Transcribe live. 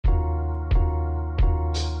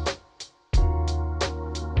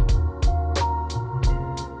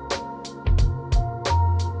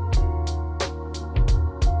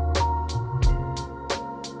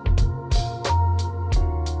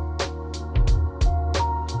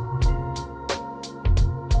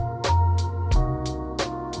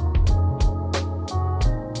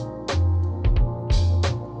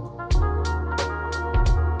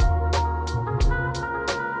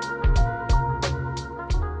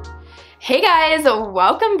Hey guys,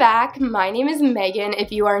 welcome back. My name is Megan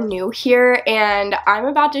if you are new here, and I'm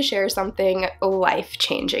about to share something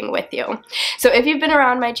life-changing with you. So if you've been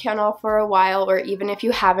around my channel for a while, or even if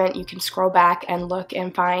you haven't, you can scroll back and look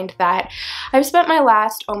and find that I've spent my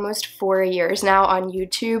last almost 4 years now on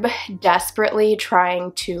YouTube desperately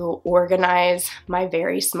trying to organize my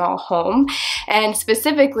very small home, and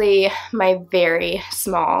specifically my very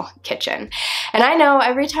small kitchen. And I know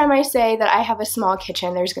every time I say that I have a small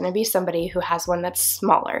kitchen, there's going to be somebody who has one that's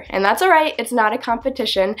smaller, and that's alright. It's not a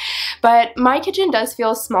competition, but my kitchen does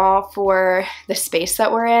feel small for the space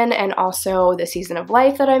that we're in and also the season of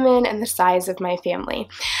life that I'm in and the size of my family.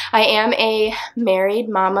 I am a married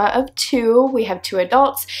mama of 2. We have 2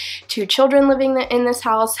 adults, 2 children living in this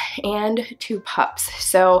house, and 2 pups.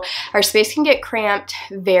 So our space can get cramped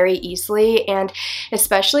very easily, and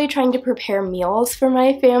especially trying to prepare meals for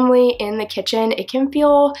my family in the kitchen, it can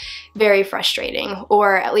feel very frustrating,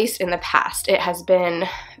 or at least in the past, it has been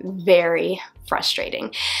very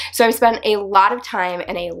frustrating. So I've spent a lot of time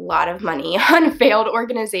and a lot of money on failed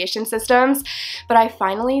organization systems, but I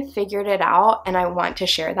finally figured it out, and I want to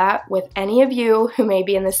share that with any of you who may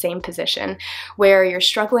be in the same position where you're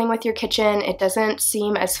struggling with your kitchen. It doesn't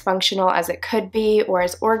seem as functional as it could be or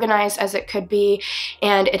as organized as it could be,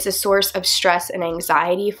 and it's a source of stress and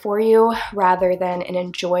anxiety for you rather than an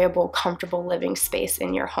enjoyable, comfortable living space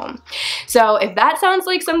in your home. So if that sounds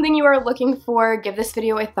like something you are looking for, give this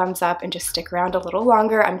video a thumbs up and just stick around a little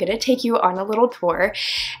longer. I'm going to take you on a little tour,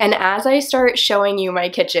 and as I start showing you my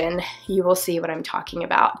kitchen, you will see what I'm talking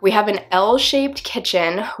about. We have an L-shaped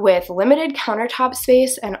kitchen with limited countertop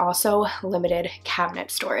space and also limited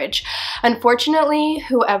cabinet storage. Unfortunately,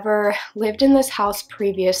 whoever lived in this house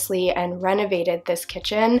previously and renovated this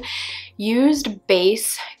kitchen used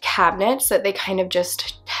base cabinets that they kind of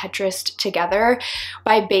just Tetrised together.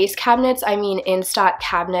 By base cabinets, I mean in-stock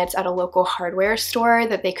cabinets at a local hardware store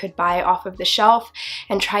that they could buy off of the shelf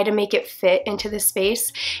and try to make it fit into the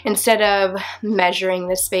space instead of measuring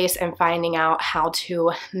the space and finding out how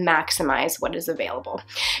to maximize what is available.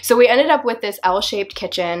 So we ended up with this L-shaped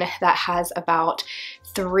kitchen that has about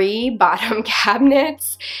 3 bottom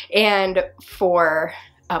cabinets and 4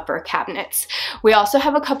 upper cabinets. We also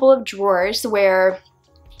have a couple of drawers where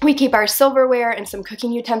we keep our silverware and some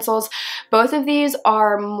cooking utensils. Both of these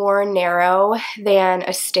are more narrow than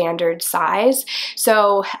a standard size.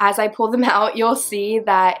 So as I pull them out, you'll see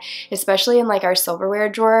that, especially in like our silverware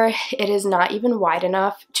drawer, it is not even wide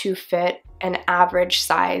enough to fit an average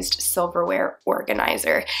sized silverware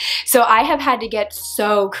organizer. So I have had to get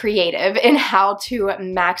so creative in how to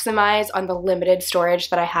maximize on the limited storage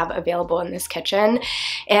that I have available in this kitchen,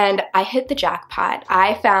 and I hit the jackpot.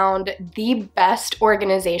 I found the best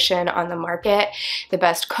organization on the market, the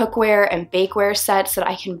best cookware and bakeware sets that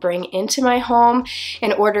I can bring into my home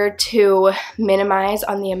in order to minimize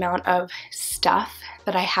on the amount of stuff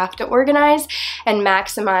that I have to organize and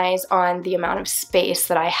maximize on the amount of space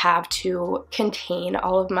that I have to contain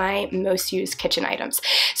all of my most used kitchen items.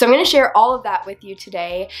 So I'm going to share all of that with you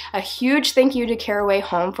today. A huge thank you to Caraway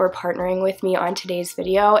Home for partnering with me on today's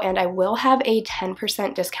video, and I will have a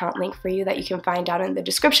 10% discount link for you that you can find down in the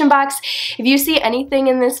description box. If you see anything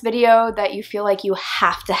in this video that you feel like you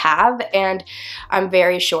have to have, and I'm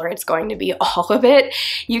very sure it's going to be all of it,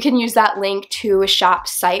 you can use that link to shop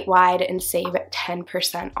site-wide and save 10%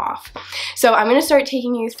 off. So I'm going to start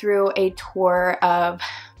taking you through a tour of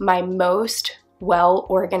my most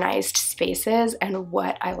well-organized spaces and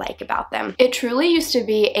what I like about them. It truly used to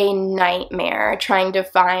be a nightmare trying to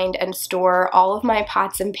find and store all of my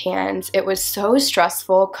pots and pans. It was so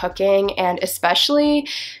stressful cooking, and especially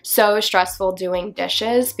so stressful doing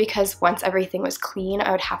dishes, because once everything was clean, I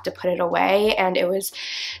would have to put it away, and it was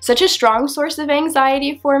such a strong source of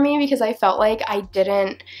anxiety for me because I felt like I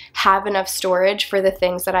didn't have enough storage for the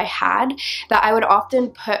things that I had, that I would often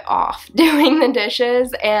put off doing the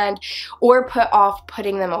dishes or put off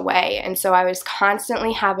putting them away. And so I was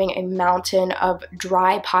constantly having a mountain of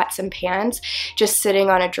dry pots and pans just sitting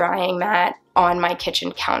on a drying mat on my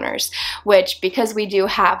kitchen counters, which, because we do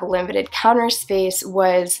have limited counter space,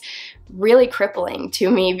 was really crippling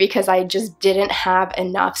to me because I just didn't have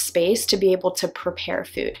enough space to be able to prepare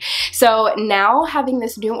food. So now, having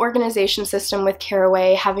this new organization system with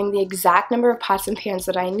Caraway, having the exact number of pots and pans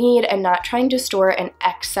that I need, and not trying to store an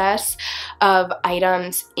excess of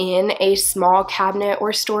items in a small cabinet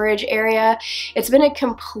or storage area, it's been a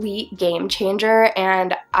complete game changer,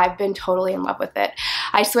 and I've been totally in love with it.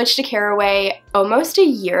 I switched to Caraway almost a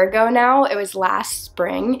year ago now. It was last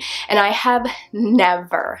spring, and I have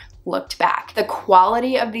never looked back. The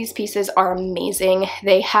quality of these pieces are amazing.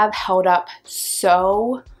 They have held up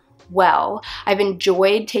so well. I've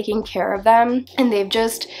enjoyed taking care of them, and they've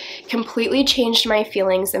just completely changed my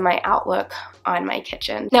feelings and my outlook on my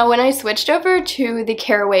kitchen. Now, when I switched over to the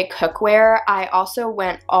Caraway Cookware, I also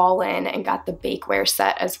went all in and got the bakeware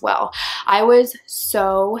set as well. I was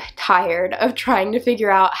so tired of trying to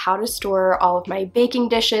figure out how to store all of my baking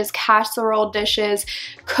dishes, casserole dishes,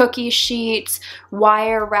 cookie sheets,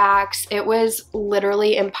 wire racks. It was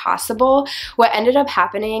literally impossible. What ended up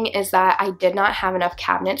happening is that I did not have enough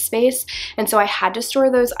cabinet space, and so I had to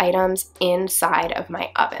store those items inside of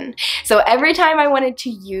my oven. So every time I wanted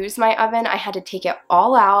to use my oven, I had to take it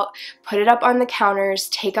all out, put it up on the counters,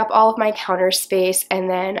 take up all of my counter space, and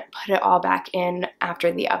then put it all back in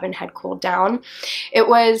after the oven had cooled down. It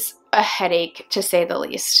was a headache, to say the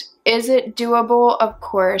least. Is it doable? Of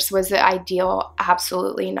course. Was it ideal?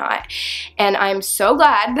 Absolutely not. And I'm so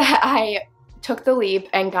glad that I took the leap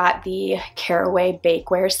and got the Caraway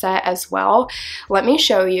bakeware set as well. Let me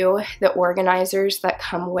show you the organizers that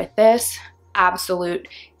come with this. Absolute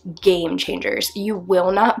game changers. You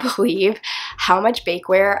will not believe how much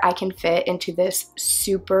bakeware I can fit into this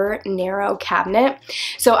super narrow cabinet.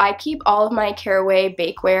 So I keep all of my Caraway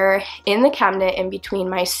bakeware in the cabinet in between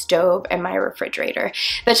my stove and my refrigerator.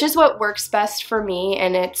 That's just what works best for me,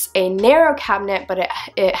 and it's a narrow cabinet, but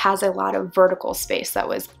it has a lot of vertical space that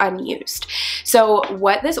was unused. So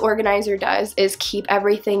what this organizer does is keep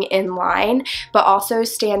everything in line, but also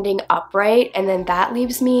standing upright, and then that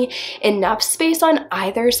leaves me enough space on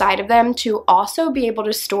either side of them to also be able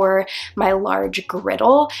to store my large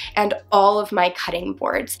griddle and all of my cutting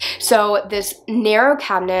boards. So this narrow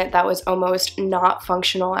cabinet that was almost not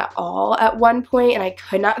functional at all at one point, and I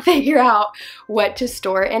could not figure out what to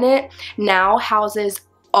store in it, now houses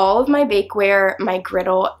all of my bakeware, my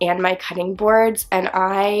griddle, and my cutting boards, and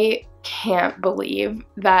I can't believe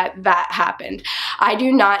that that happened. I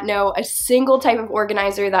do not know a single type of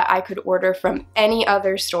organizer that I could order from any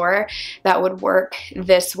other store that would work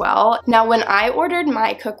this well. Now, when I ordered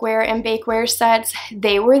my cookware and bakeware sets,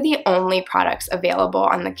 they were the only products available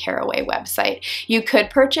on the Caraway website. You could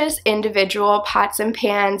purchase individual pots and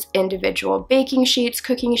pans, individual baking sheets,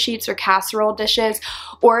 cooking sheets, or casserole dishes,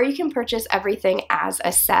 or you can purchase everything as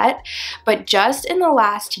a set. But just in the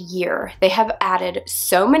last year, they have added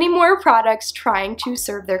so many more products trying to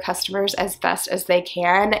serve their customers as best as they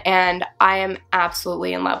can, and I am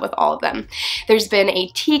absolutely in love with all of them. There's been a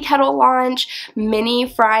tea kettle launch, mini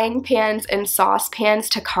frying pans and saucepans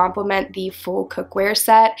to complement the full cookware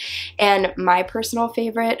set, and my personal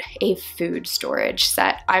favorite, a food storage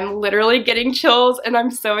set. I'm literally getting chills, and I'm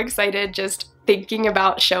so excited just thinking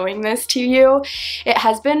about showing this to you. It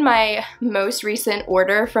has been my most recent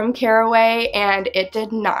order from Caraway, and it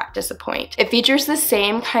did not disappoint. It features the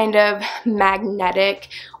same kind of magnetic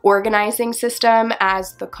organizing system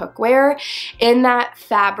as the cookware in that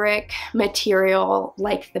fabric material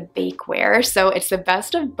like the bakeware. So it's the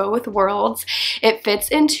best of both worlds. It fits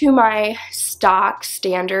into my stock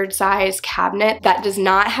standard size cabinet that does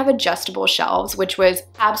not have adjustable shelves, which was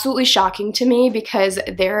absolutely shocking to me because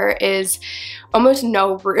there is almost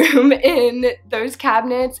no room in those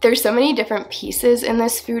cabinets. There's so many different pieces in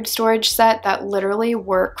this food storage set that literally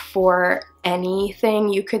work for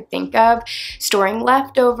anything you could think of. Storing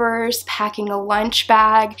leftovers, packing a lunch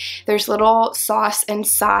bag. There's little sauce and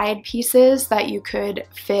side pieces that you could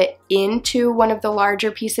fit into one of the larger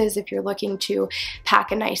pieces if you're looking to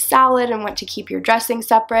pack a nice salad and want to keep your dressing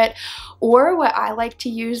separate. Or what I like to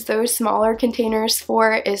use those smaller containers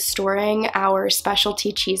for is storing our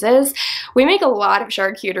specialty cheeses. We make a lot of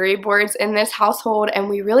charcuterie boards in this household, and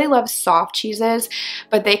we really love soft cheeses,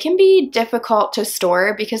 but they can be difficult to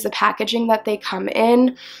store because the packaging that they come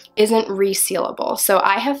in isn't resealable. So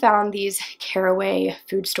I have found these Caraway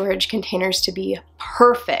food storage containers to be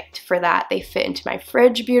perfect for that. They fit into my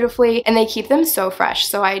fridge beautifully, and they keep them so fresh.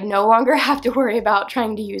 So I no longer have to worry about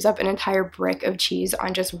trying to use up an entire brick of cheese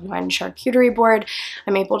on just one charcuterie board.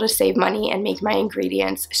 I'm able to save money and make my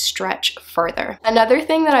ingredients stretch further. Another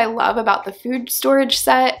thing that I love about the food storage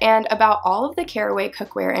set and about all of the Caraway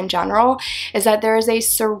cookware in general is that there is a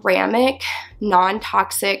ceramic,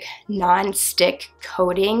 non-toxic, non-stick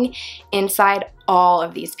coating inside all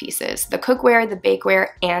of these pieces, the cookware, the bakeware,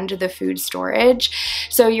 and the food storage.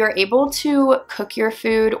 So you're able to cook your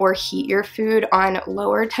food or heat your food on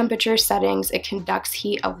lower temperature settings. It conducts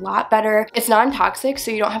heat a lot better. It's non-toxic,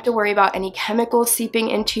 so you don't have to worry about any chemicals seeping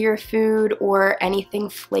into your food or anything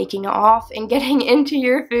flaking off and getting into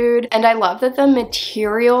your food. And I love that the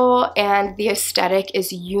material and the aesthetic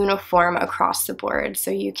is uniform across the board.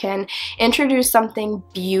 So you can introduce something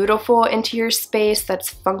beautiful into your space that's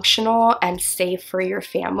functional and safe safe for your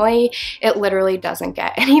family. It literally doesn't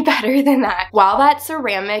get any better than that. While that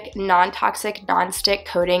ceramic non-toxic non-stick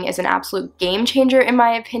coating is an absolute game changer in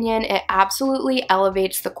my opinion, it absolutely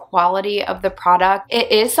elevates the quality of the product.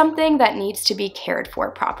 It is something that needs to be cared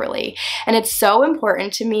for properly. And it's so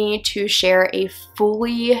important to me to share a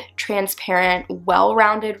fully transparent,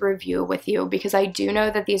 well-rounded review with you because I do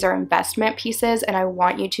know that these are investment pieces and I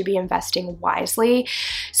want you to be investing wisely.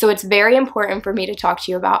 So it's very important for me to talk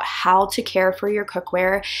to you about how to care for your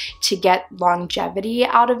cookware to get longevity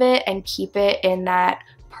out of it and keep it in that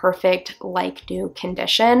perfect like new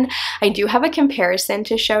condition. I do have a comparison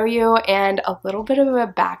to show you and a little bit of a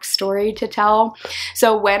backstory to tell.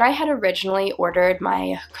 So when I had originally ordered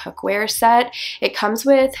my cookware set, it comes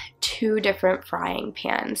with 2 different frying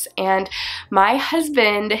pans, and my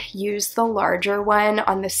husband used the larger one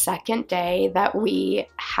on the second day that we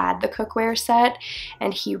had the cookware set,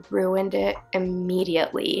 and he ruined it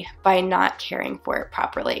immediately by not caring for it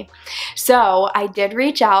properly. So I did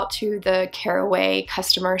reach out to the Caraway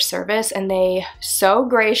customer service, and they so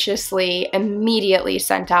graciously immediately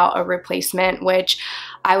sent out a replacement, which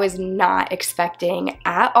I was not expecting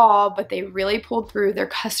at all, but they really pulled through. Their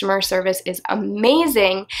customer service is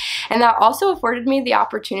amazing. And that also afforded me the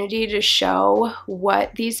opportunity to show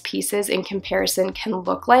what these pieces in comparison can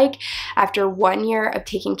look like after 1 year of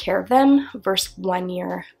taking care of them versus 1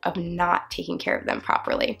 year of not taking care of them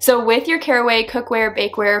properly. So with your Caraway cookware,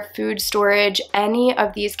 bakeware, food storage, any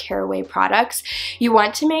of these Caraway products, you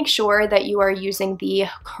want to make sure that you are using the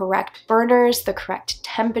correct burners, the correct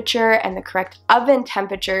temperature, and the correct oven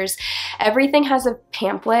temperatures. Everything has a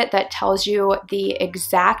pamphlet that tells you the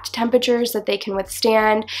exact temperatures that they can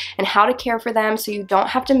withstand and how to care for them, so you don't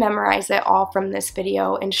have to memorize it all from this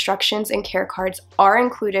video. Instructions and care cards are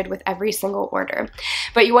included with every single order.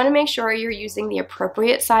 But you want to make sure you're using the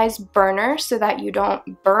appropriate size burner so that you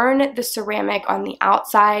don't burn the ceramic on the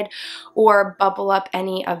outside or bubble up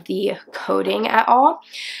any of the coating at all.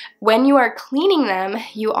 When you are cleaning them,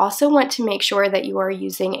 you also want to make sure that you are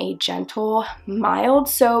using a gentle, mild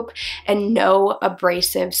soap and no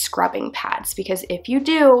abrasive scrubbing pads, because if you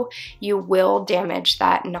do, you will damage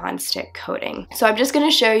that non-stick coating. So I'm just going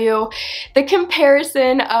to show you the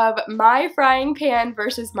comparison of my frying pan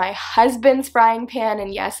versus my husband's frying pan,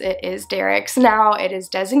 and yes, it is Derek's now. It is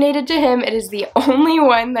designated to him. It is the only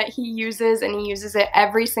one that he uses, and he uses it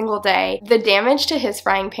every single day. The damage to his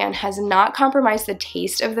frying pan has not compromised the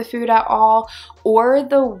taste of the food at all, or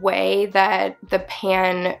the way that the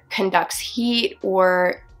pan conducts heat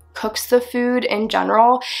or cooks the food in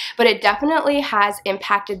general, but it definitely has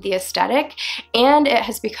impacted the aesthetic, and it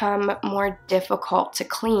has become more difficult to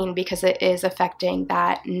clean because it is affecting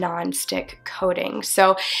that non-stick coating.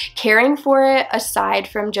 So caring for it, aside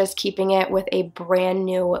from just keeping it with a brand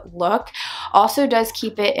new look, also does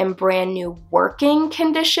keep it in brand new working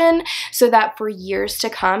condition so that for years to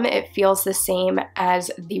come it feels the same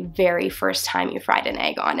as the very first time you fried an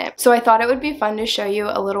egg on it. So I thought it would be fun to show you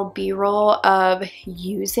a little b-roll of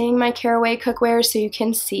using my Caraway cookware so you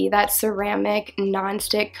can see that ceramic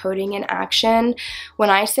non-stick coating in action. When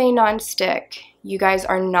I say non-stick, you guys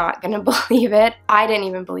are not gonna believe it. I didn't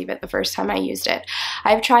even believe it the first time I used it.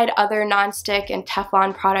 I've tried other non-stick and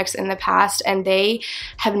Teflon products in the past, and they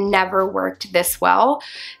have never worked this well.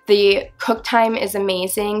 The cook time is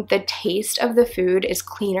amazing. The taste of the food is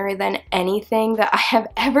cleaner than anything that I have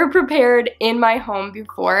ever prepared in my home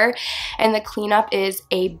before, and the cleanup is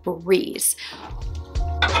a breeze.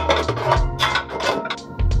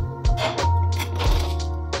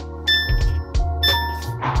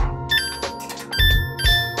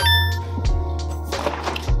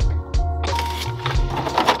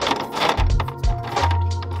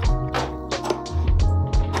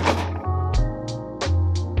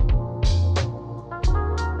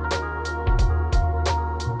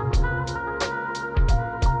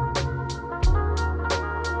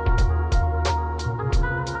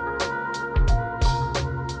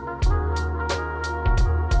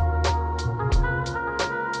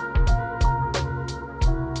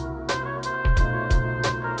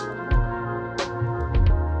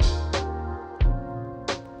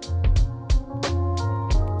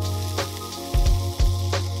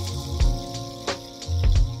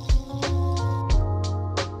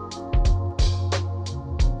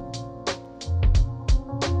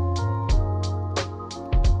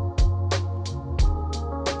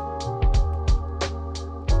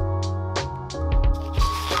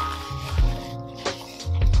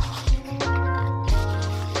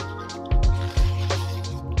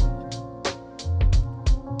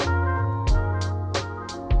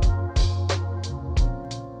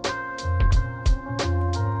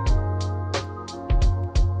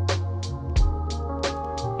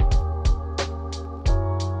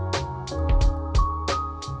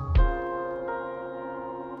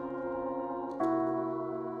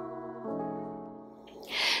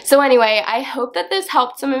 So anyway, I hope that this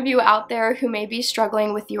helped some of you out there who may be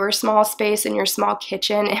struggling with your small space and your small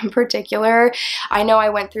kitchen in particular. I know I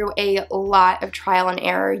went through a lot of trial and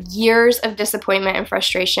error, years of disappointment and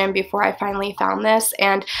frustration before I finally found this,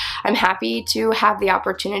 and I'm happy to have the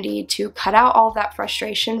opportunity to cut out all of that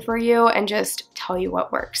frustration for you and just tell you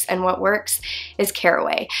what works, and what works is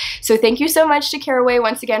Caraway. So thank you so much to Caraway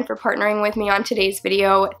once again for partnering with me on today's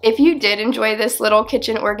video. If you did enjoy this little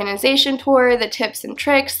kitchen organization tour, the tips and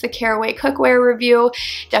tricks, the Caraway cookware review,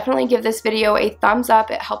 definitely give this video a thumbs up.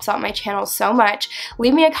 It helps out my channel so much.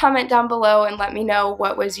 Leave me a comment down below and let me know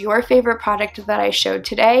what was your favorite product that I showed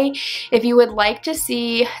today. If you would like to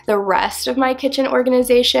see the rest of my kitchen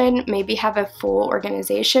organization, maybe have a full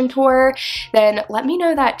organization tour, then let me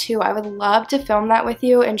know that too. I would love to film that with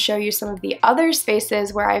you and show you some of the other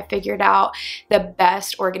spaces where I figured out the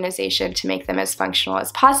best organization to make them as functional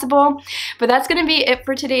as possible. But that's going to be it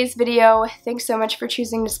for today's video. Thanks so much for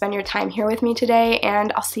choosing to spend your time here with me today,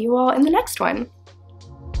 and I'll see you all in the next one.